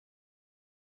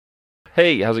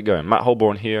Hey, how's it going? Matt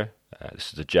Holborn here. This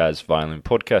is the Jazz Violin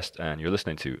Podcast, and you're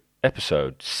listening to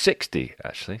episode 60,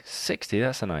 actually. 60,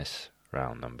 that's a nice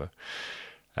round number.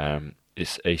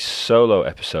 It's a solo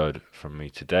episode from me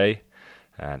today,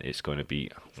 and it's going to be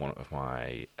one of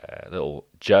my little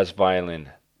jazz violin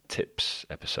tips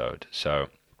episode. So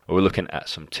we're looking at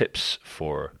some tips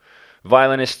for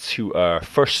violinists who are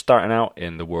first starting out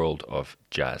in the world of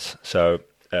jazz. So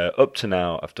up to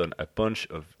now, I've done a bunch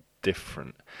of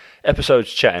different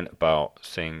episodes chatting about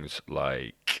things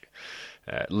like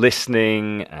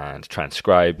listening and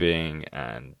transcribing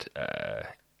and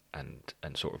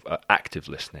sort of active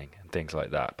listening and things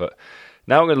like that. But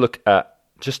now we're going to look at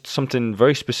just something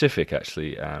very specific,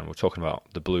 actually, and we're talking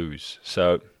about the blues.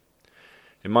 So,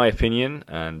 in my opinion,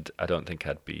 and I don't think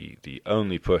I'd be the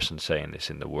only person saying this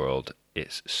in the world,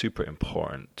 it's super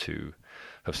important to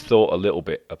have thought a little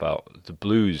bit about the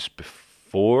blues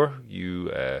before you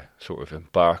sort of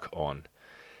embark on,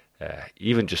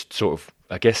 even just sort of,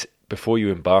 I guess, before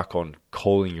you embark on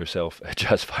calling yourself a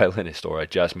jazz violinist or a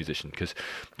jazz musician, because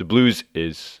the blues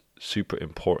is super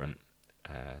important,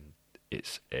 and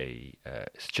it's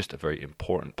just a very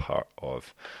important part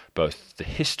of both the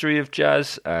history of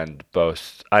jazz and the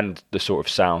sort of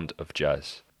sound of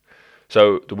jazz.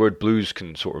 So the word blues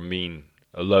can sort of mean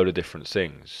a load of different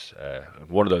things.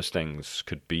 One of those things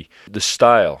could be the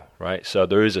style, right? So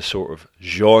there is a sort of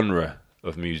genre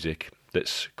of music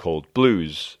that's called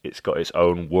blues. It's got its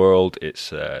own world.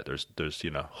 It's there's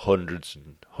hundreds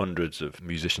and hundreds of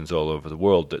musicians all over the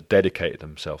world that dedicate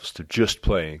themselves to just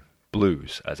playing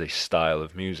blues as a style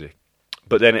of music.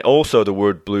 But then the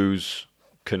word blues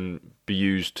can be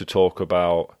used to talk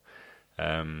about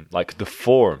like the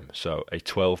form, so a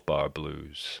 12-bar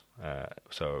blues.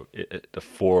 The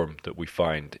form that we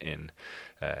find in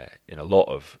a lot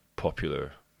of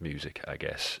popular music, I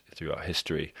guess, throughout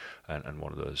history, and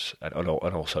one of those, and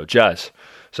also jazz.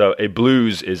 So a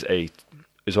blues is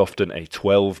often a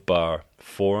 12-bar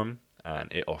form,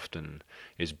 and it often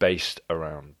is based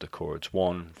around the chords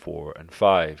 1, 4, and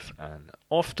 5, and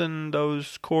often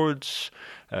those chords,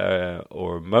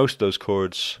 or most of those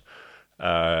chords,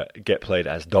 get played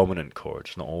as dominant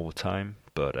chords. Not all the time,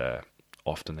 but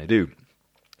often they do.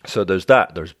 So there's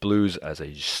that. There's blues as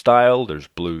a style, there's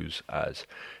blues as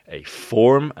a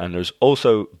form, and there's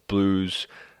also blues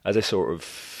as a sort of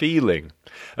feeling.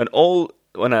 And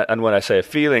when I say a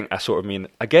feeling, I mean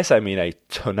a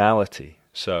tonality.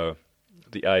 So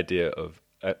the idea of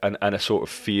and a sort of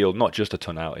feel, not just a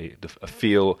tonality, a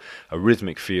feel, a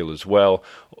rhythmic feel as well.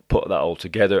 Put that all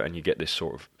together, and you get this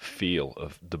sort of feel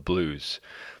of the blues.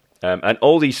 And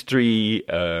all these three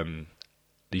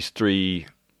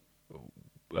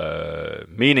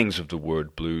meanings of the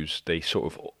word blues, they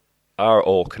sort of are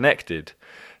all connected.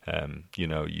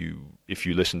 If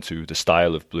you listen to the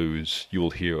style of blues, you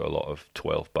will hear a lot of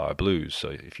 12-bar blues. So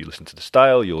if you listen to the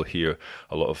style, you'll hear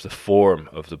a lot of the form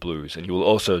of the blues, and you will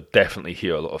also definitely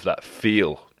hear a lot of that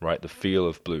feel, right? The feel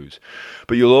of blues.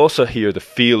 But you'll also hear the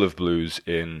feel of blues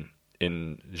in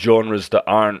genres that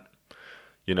aren't,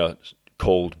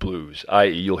 called blues,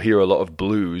 i.e. you'll hear a lot of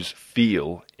blues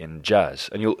feel in jazz,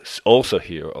 and you'll also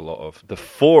hear a lot of the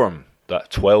form,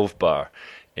 that 12-bar,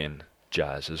 in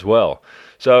jazz as well.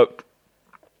 So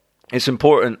it's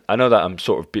important. I know that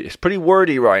it's pretty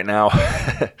wordy right now,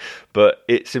 but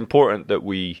it's important that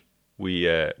we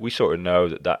sort of know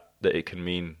that it can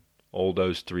mean all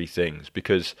those three things,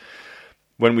 because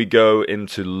when we go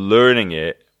into learning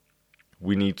it,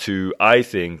 we need to, I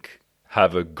think,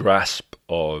 have a grasp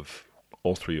of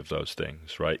all three of those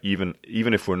things, right? Even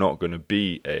if we're not going to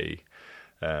be a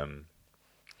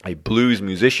blues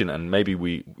musician, and maybe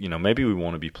we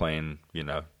want to be playing,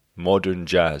 modern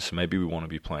jazz. Maybe we want to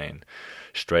be playing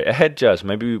straight ahead jazz.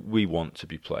 Maybe we want to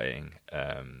be playing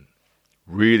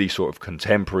really sort of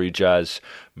contemporary jazz,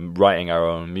 writing our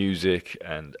own music,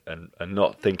 and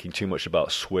not thinking too much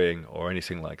about swing or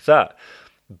anything like that.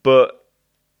 But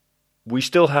we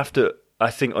still have to,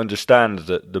 I think, understand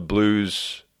that the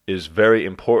blues is very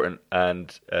important,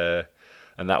 and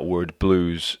that word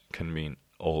blues can mean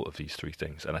all of these three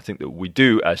things. And I think that we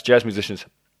do, as jazz musicians,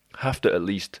 have to at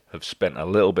least have spent a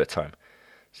little bit of time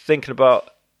thinking about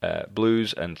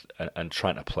blues and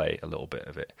trying to play a little bit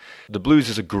of it. The blues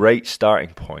is a great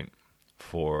starting point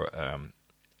for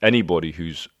anybody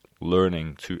who's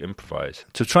learning to improvise.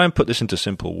 To try and put this into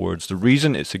simple words, the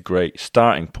reason it's a great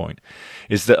starting point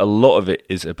is that a lot of it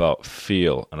is about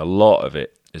feel, and a lot of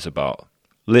it is about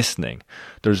listening.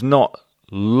 There's not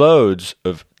loads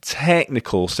of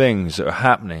technical things that are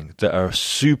happening that are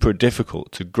super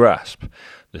difficult to grasp.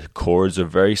 The chords are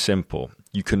very simple.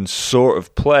 you can sort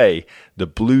of play the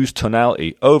blues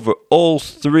tonality over all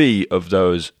three of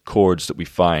those chords that we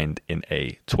find in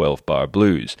a 12-bar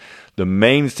blues. The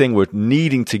main thing we're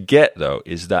needing to get, though,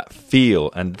 is that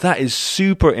feel, and that is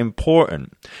super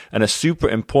important, and a super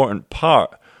important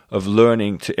part of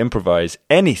learning to improvise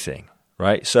anything,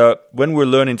 right? So when we're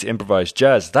learning to improvise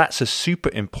jazz, that's a super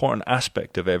important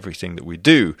aspect of everything that we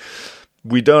do.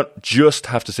 We don't just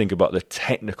have to think about the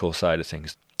technical side of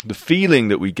things. The feeling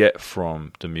that we get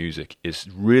from the music is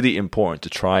really important to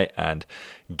try and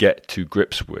get to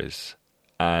grips with.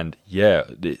 And yeah,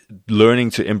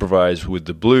 learning to improvise with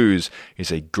the blues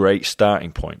is a great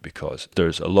starting point because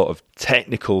there's a lot of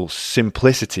technical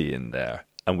simplicity in there,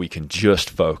 and we can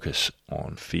just focus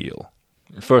on feel.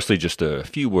 Firstly, just a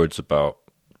few words about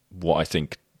what I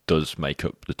think does make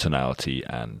up the tonality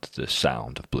and the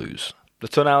sound of blues. The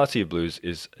tonality of blues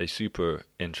is a super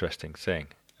interesting thing.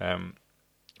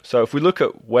 So if we look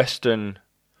at Western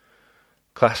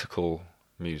classical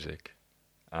music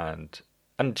and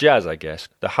jazz, I guess,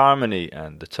 the harmony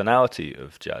and the tonality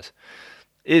of jazz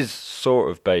is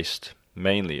sort of based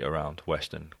mainly around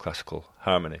Western classical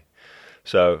harmony.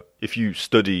 So if you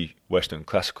study Western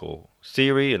classical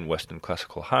theory and Western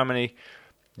classical harmony,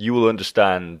 you will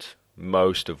understand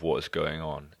most of what is going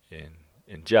on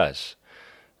in jazz.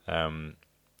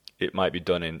 It might be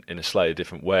done in a slightly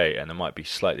different way, and there might be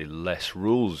slightly less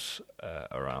rules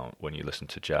around when you listen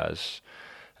to jazz.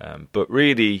 But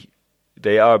really,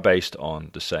 they are based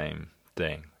on the same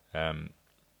thing. And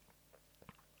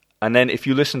then if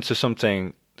you listen to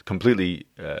something completely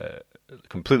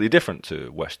different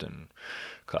to Western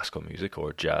classical music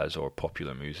or jazz or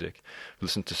popular music,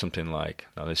 listen to something like,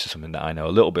 now this is something that I know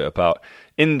a little bit about,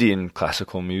 Indian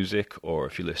classical music, or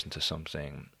if you listen to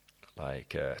something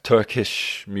like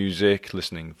Turkish music,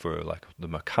 listening for like the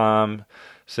makam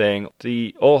thing,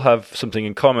 they all have something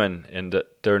in common in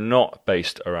that they're not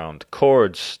based around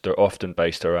chords, they're often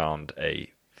based around a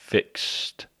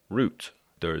fixed root.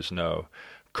 There's no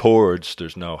chords,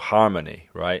 there's no harmony,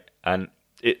 right? And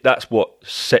that's what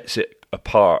sets it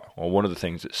apart, or one of the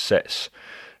things that sets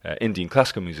Indian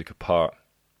classical music apart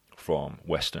from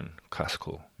Western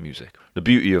classical music. The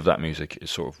beauty of that music is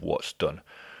sort of what's done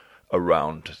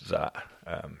around that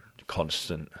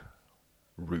constant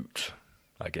root,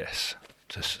 I guess,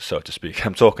 so to speak.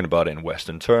 I'm talking about it in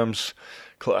Western terms,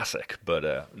 classic,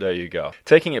 but there you go.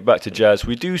 Taking it back to jazz,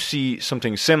 we do see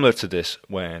something similar to this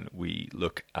when we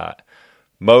look at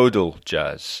modal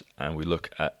jazz and we look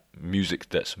at music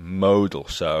that's modal.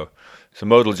 So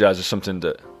modal jazz is something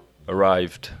that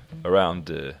arrived around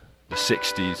the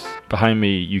 60s. Behind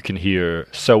me you can hear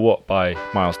So What by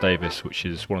Miles Davis, which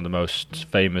is one of the most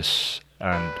famous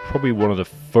and probably one of the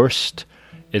first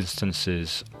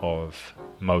instances of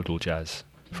modal jazz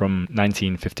from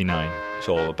 1959. It's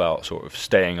all about sort of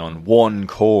staying on one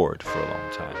chord for a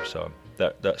long time, so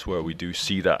that's where we do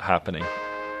see that happening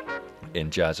in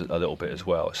jazz a little bit as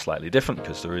well. It's slightly different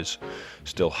because there is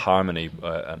still harmony,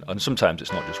 and sometimes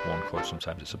it's not just one chord,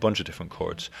 sometimes it's a bunch of different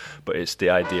chords, but it's the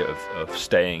idea of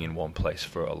staying in one place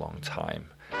for a long time,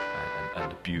 and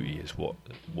the beauty is what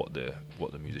the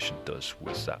musician does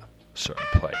with that certain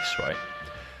place,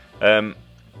 right?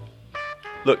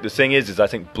 Look, the thing is I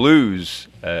think blues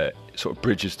sort of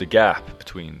bridges the gap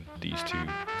between these two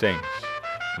things.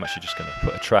 I'm actually just going to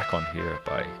put a track on here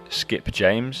by Skip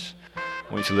James.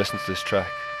 I want you to listen to this track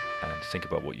and think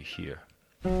about what you hear.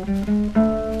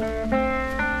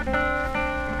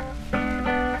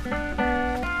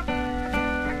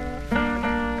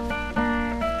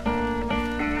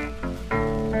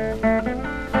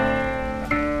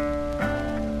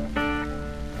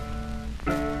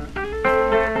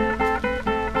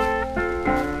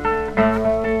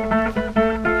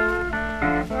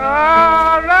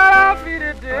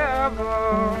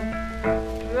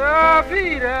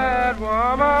 Be that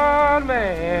woman,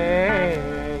 man.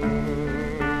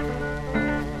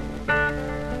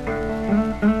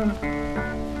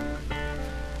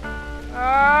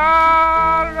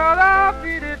 I'd rather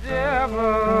be the devil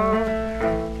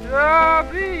to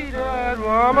be that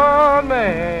woman,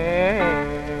 man.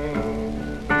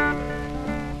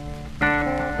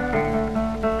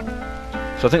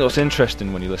 So I think what's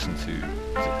interesting when you listen to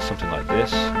something like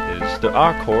this is there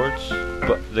are chords,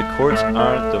 but the chords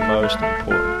aren't the most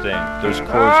important thing. There's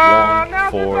chords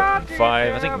 1, 4, and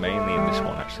 5. I think mainly in this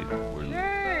one, actually, we're mainly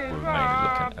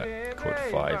looking at chord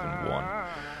 5 and 1.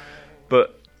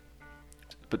 But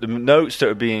the notes that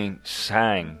are being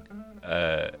sang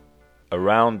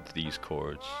around these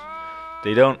chords,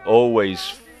 they don't always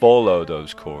follow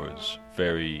those chords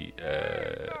very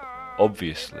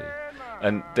obviously,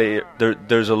 and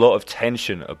there's a lot of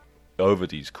tension over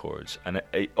these chords, and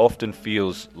it often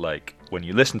feels like when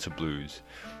you listen to blues,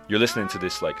 you're listening to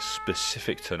this like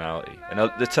specific tonality, and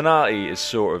the tonality is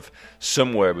sort of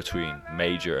somewhere between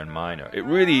major and minor. It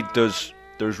really does.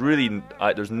 There's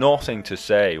nothing to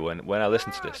say when I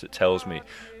listen to this that tells me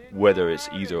whether it's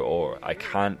either or. I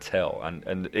can't tell,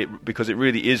 and it, because it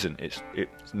really isn't. It's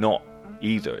not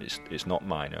either. It's not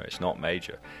minor. It's not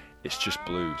major. It's just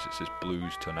blues. It's this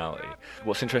blues tonality.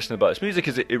 What's interesting about this music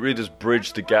is it really does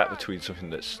bridge the gap between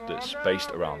something that's based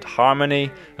around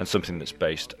harmony and something that's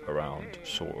based around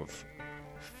sort of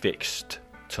fixed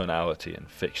tonality and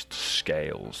fixed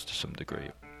scales to some degree.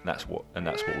 And that's what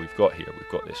we've got here.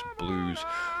 We've got this blues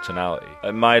tonality.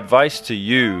 And my advice to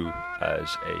you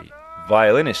as a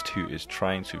violinist who is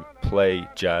trying to play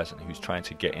jazz and who's trying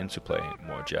to get into playing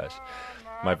more jazz,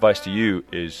 my advice to you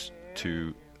is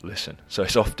to listen. So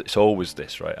it's always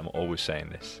this, right? I'm always saying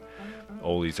this.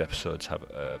 All these episodes have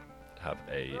a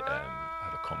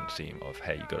common theme of,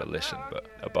 hey, you got to listen. But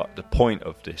about the point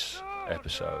of this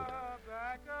episode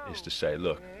is to say,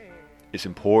 look, it's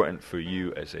important for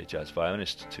you as a jazz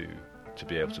violinist to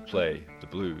be able to play the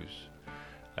blues.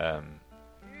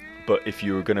 But if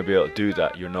you're going to be able to do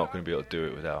that, you're not going to be able to do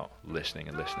it without listening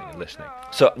and listening and listening.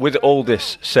 So with all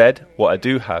this said, what I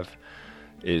do have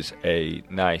is a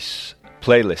nice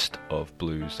playlist of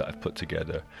blues that I've put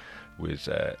together with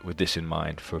this in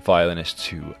mind for violinists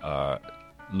who are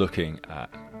looking at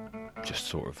just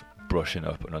sort of brushing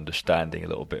up and understanding a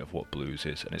little bit of what blues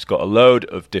is. And it's got a load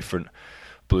of different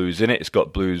blues in it. It's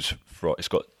got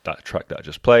that track that I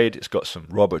just played. It's got some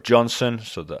Robert Johnson,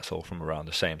 so that's all from around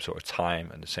the same sort of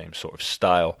time and the same sort of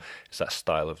style. It's that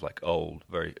style of like old,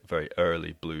 very, very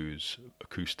early blues,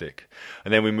 acoustic.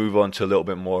 And then we move on to a little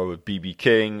bit more with B.B.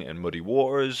 King and Muddy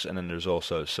Waters, and then there's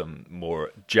also some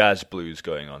more jazz blues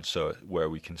going on, so where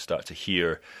we can start to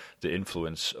hear the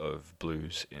influence of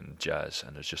blues in jazz,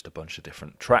 and there's just a bunch of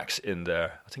different tracks in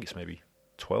there. I think it's maybe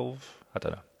 12, I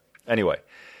don't know. Anyway,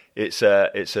 It's a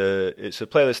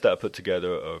playlist that I put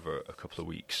together over a couple of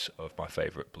weeks of my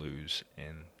favorite blues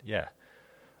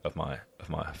of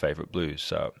my favorite blues.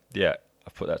 So yeah,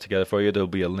 I've put that together for you. There'll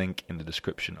be a link in the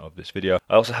description of this video.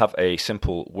 I also have a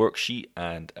simple worksheet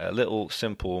and a little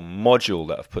simple module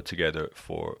that I've put together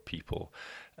for people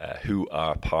who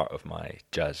are part of my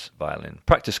Jazz Violin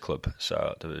Practice Club.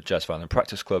 So the Jazz Violin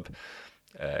Practice Club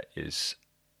is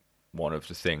one of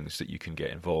the things that you can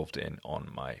get involved in on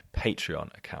my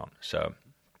Patreon account. So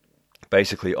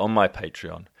basically on my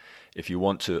Patreon, if you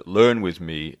want to learn with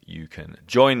me, you can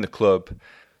join the club.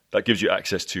 That gives you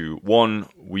access to one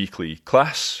weekly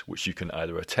class, which you can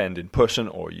either attend in person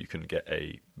or you can get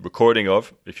a recording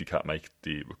of if you can't make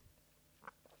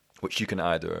which you can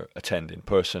either attend in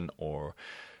person or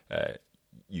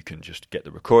you can just get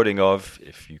the recording of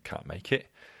if you can't make it.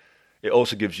 It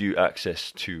also gives you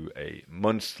access to a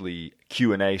monthly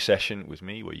Q&A session with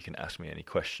me where you can ask me any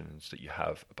questions that you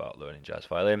have about learning jazz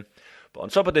violin. But on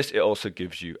top of this, it also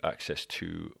gives you access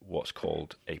to what's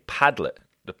called a Padlet.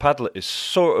 The Padlet is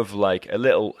sort of like a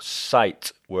little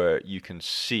site where you can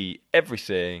see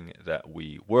everything that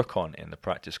we work on in the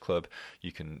practice club.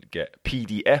 You can get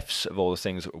PDFs of all the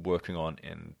things that we're working on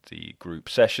in the group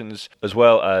sessions, as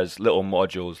well as little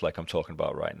modules like I'm talking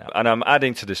about right now. And I'm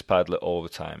adding to this Padlet all the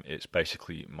time. It's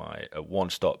basically a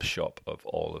one-stop shop of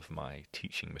all of my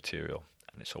teaching material.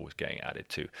 And it's always getting added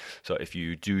to. So if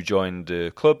you do join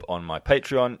the club on my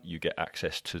Patreon, you get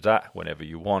access to that whenever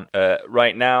you want.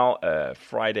 Right now,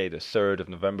 Friday the 3rd of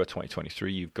November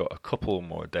 2023, you've got a couple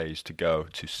more days to go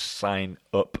to sign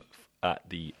up at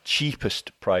the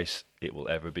cheapest price it will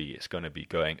ever be. It's going to be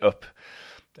going up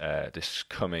this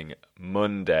coming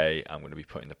Monday. I'm going to be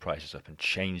putting the prices up and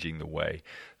changing the way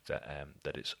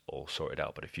that it's all sorted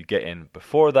out. But if you get in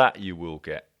before that, you will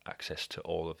get access to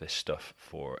all of this stuff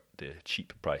for the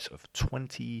cheap price of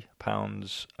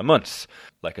 £20 a month.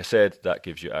 Like I said, that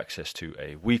gives you access to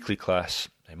a weekly class,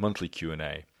 a monthly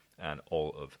Q&A, and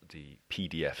all of the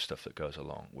PDF stuff that goes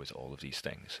along with all of these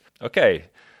things. Okay,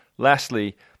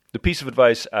 lastly, the piece of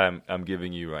advice I'm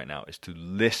giving you right now is to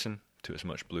listen to as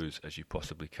much blues as you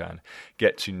possibly can.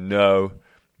 Get to know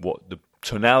what the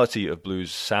tonality of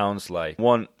blues sounds like.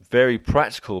 One very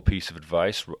practical piece of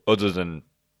advice, other than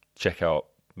check out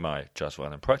my Jazz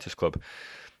Violin Practice Club,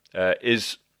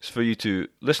 is for you to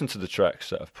listen to the tracks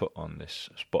that I've put on this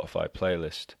Spotify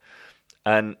playlist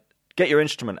and get your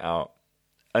instrument out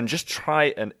and just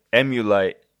try and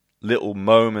emulate little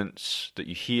moments that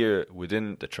you hear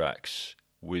within the tracks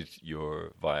with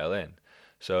your violin.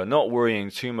 So not worrying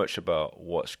too much about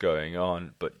what's going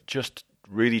on, but just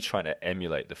really trying to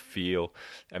emulate the feel,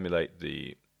 emulate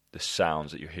the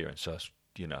sounds that you're hearing. So,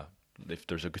 if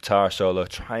there's a guitar solo,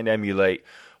 try and emulate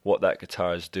what that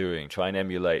guitar is doing. Try and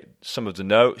emulate some of the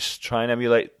notes. Try and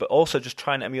emulate, but also just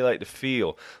try and emulate the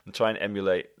feel, and try and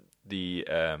emulate the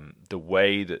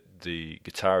way that the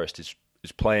guitarist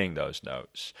is playing those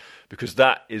notes, because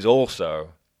that is also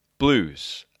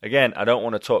blues. Again, I don't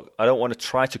want to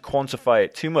try to quantify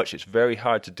it too much. It's very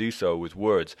hard to do so with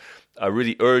words. I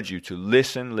really urge you to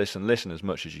listen as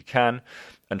much as you can,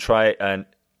 and try and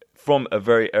from a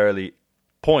very early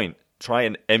point, try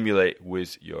and emulate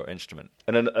with your instrument.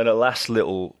 And a last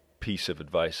little piece of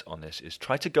advice on this is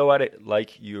try to go at it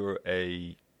like you're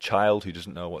a child who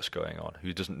doesn't know what's going on,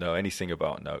 who doesn't know anything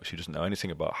about notes, who doesn't know anything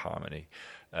about harmony,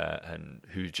 and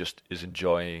who just is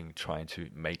enjoying trying to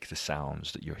make the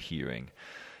sounds that you're hearing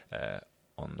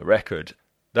on the record.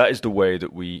 That is the way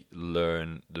that we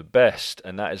learn the best,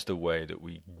 and that is the way that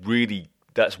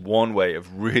that's one way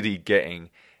of really getting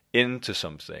into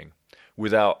something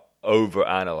without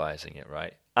over-analyzing it,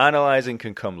 right? Analyzing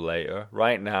can come later.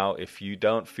 Right now, if you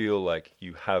don't feel like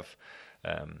you have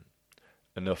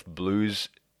enough blues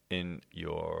in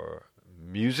your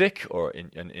music or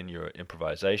in your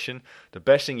improvisation, the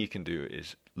best thing you can do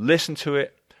is listen to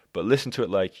it, but listen to it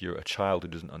like you're a child who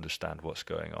doesn't understand what's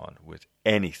going on with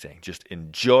anything. Just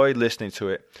enjoy listening to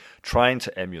it, trying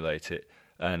to emulate it,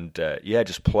 and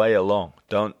just play along.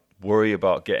 Don't worry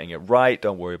about getting it right.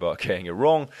 Don't worry about getting it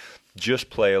wrong. Just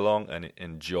play along and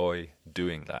enjoy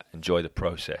doing that. Enjoy the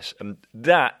process. And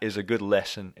that is a good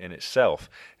lesson in itself.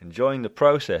 Enjoying the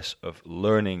process of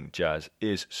learning jazz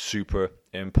is super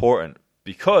important,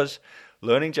 because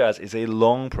learning jazz is a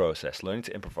long process. Learning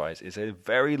to improvise is a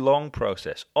very long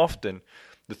process. Often,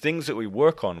 the things that we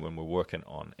work on when we're working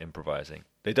on improvising,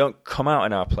 they don't come out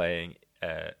in our playing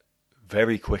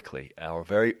very quickly or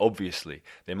very obviously.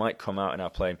 They might come out in our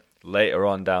playing later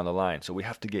on down the line. So we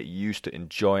have to get used to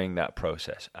enjoying that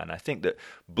process. And I think that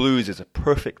blues is a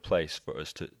perfect place for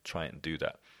us to try and do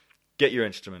that. Get your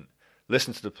instrument,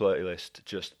 listen to the playlist,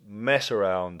 just mess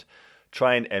around,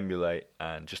 try and emulate,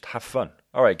 and just have fun.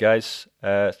 All right, guys.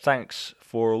 Thanks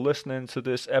for listening to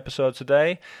this episode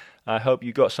today. I hope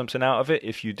you got something out of it.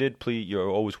 If you did, please, you're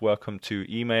always welcome to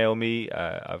email me.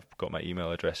 I've got my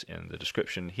email address in the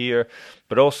description here.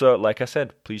 But also, like I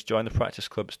said, please join the Practice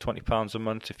Club. It's £20 a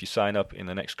month if you sign up in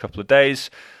the next couple of days.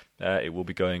 It will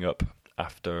be going up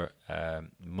after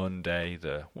Monday.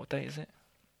 What day is it?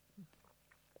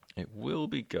 It will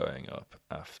be going up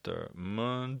after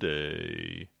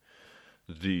Monday,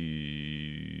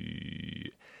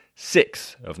 the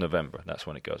 6th of November. That's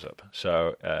when it goes up.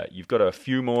 So you've got a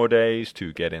few more days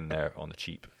to get in there on the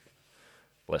cheap.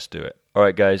 Let's do it. All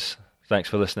right, guys. Thanks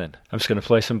for listening. I'm just going to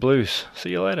play some blues. See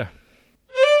you later.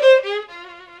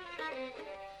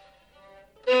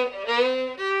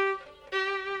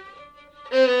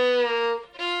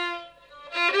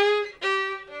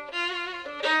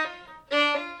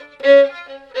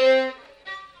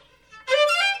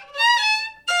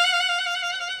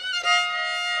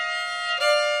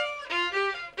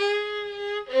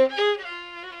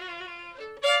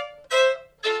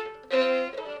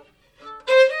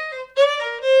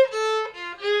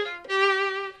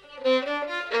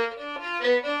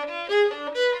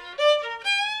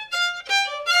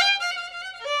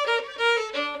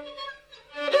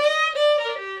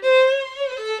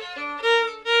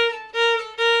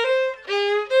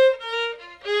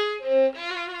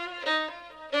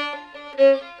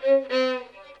 Thank you.